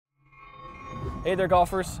Hey there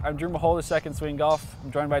golfers, I'm Drew Maholder, Second Swing Golf.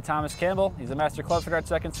 I'm joined by Thomas Campbell. He's a master club fitter at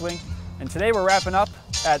Second Swing. And today we're wrapping up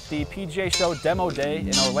at the PGA Show Demo Day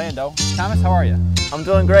in Orlando. Thomas, how are you? I'm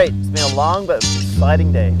doing great. It's been a long but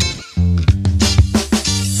exciting day.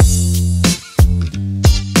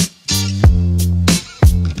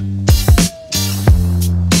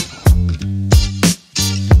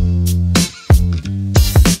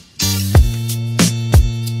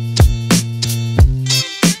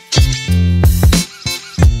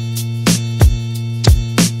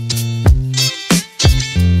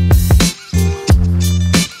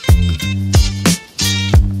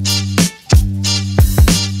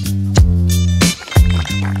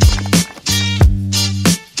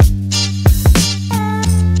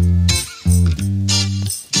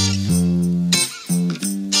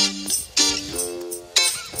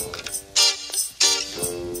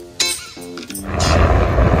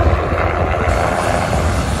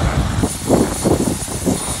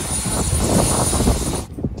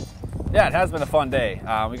 Yeah, it has been a fun day.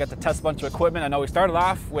 We got to test a bunch of equipment. I know we started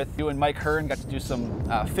off with you and Mike Hearn, got to do some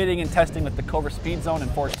fitting and testing with the Cobra Speed Zone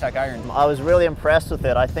and Forge Tech irons. I was really impressed with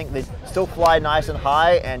it. I think they still fly nice and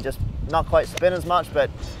high and just not quite spin as much,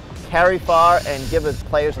 but carry far and give the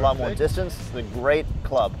players a lot more distance. It's a great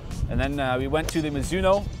club. And then we went to the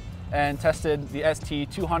Mizuno and tested the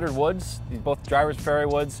ST200 woods, both drivers fairway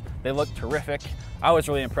woods. They look terrific. I was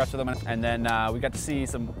really impressed with them. And then we got to see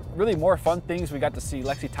some really more fun things. We got to see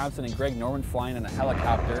Lexi Thompson and Greg Norman flying in a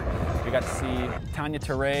helicopter. We got to see Tanya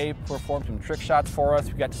Teray perform some trick shots for us.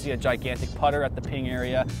 We got to see a gigantic putter at the ping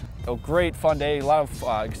area. A great fun day, a lot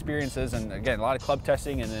of experiences, and again, a lot of club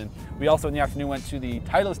testing. And then we also in the afternoon went to the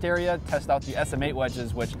Titleist area, test out the SM8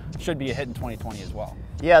 wedges, which should be a hit in 2020 as well.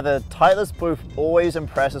 Yeah, the Titleist booth always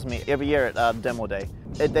impresses me every year at Demo Day.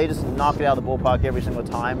 They just knock it out of the ballpark every single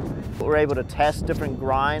time. We're able to test different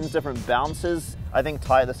grinds, different bounces. I think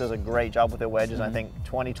Titleist does a great job with their wedges. I think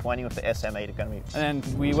 2020 with the SM8 are going to be. And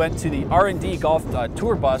then we went to the R&D Golf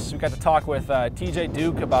tour bus. We got to talk with TJ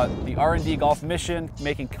Duke about the R&D Golf mission,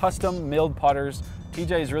 making custom milled putters.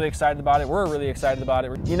 TJ is really excited about it. We're really excited about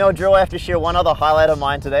it. You know, Drew, I have to share one other highlight of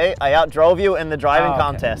mine today. I outdrove you in the driving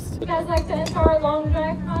contest. You guys like to enter our long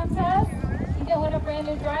drive contest? You can win a brand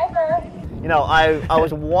new driver. You know, I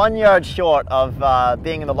was 1 yard short of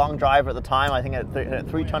being in the long driver at the time. I think at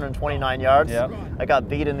 329 yards. Yep. I got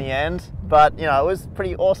beat in the end. But, you know, it was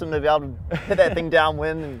pretty awesome to be able to hit that thing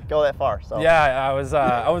downwind and go that far. So. Yeah, I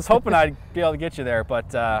was hoping I'd be able to get you there,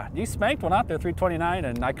 but you spanked one out there, 329,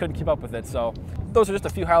 and I couldn't keep up with it. So those are just a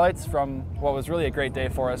few highlights from what was really a great day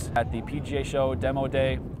for us at the PGA Show Demo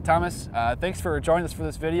Day. Thomas, thanks for joining us for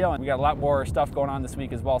this video, and we got a lot more stuff going on this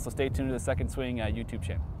week as well, so stay tuned to the Second Swing YouTube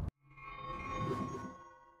channel.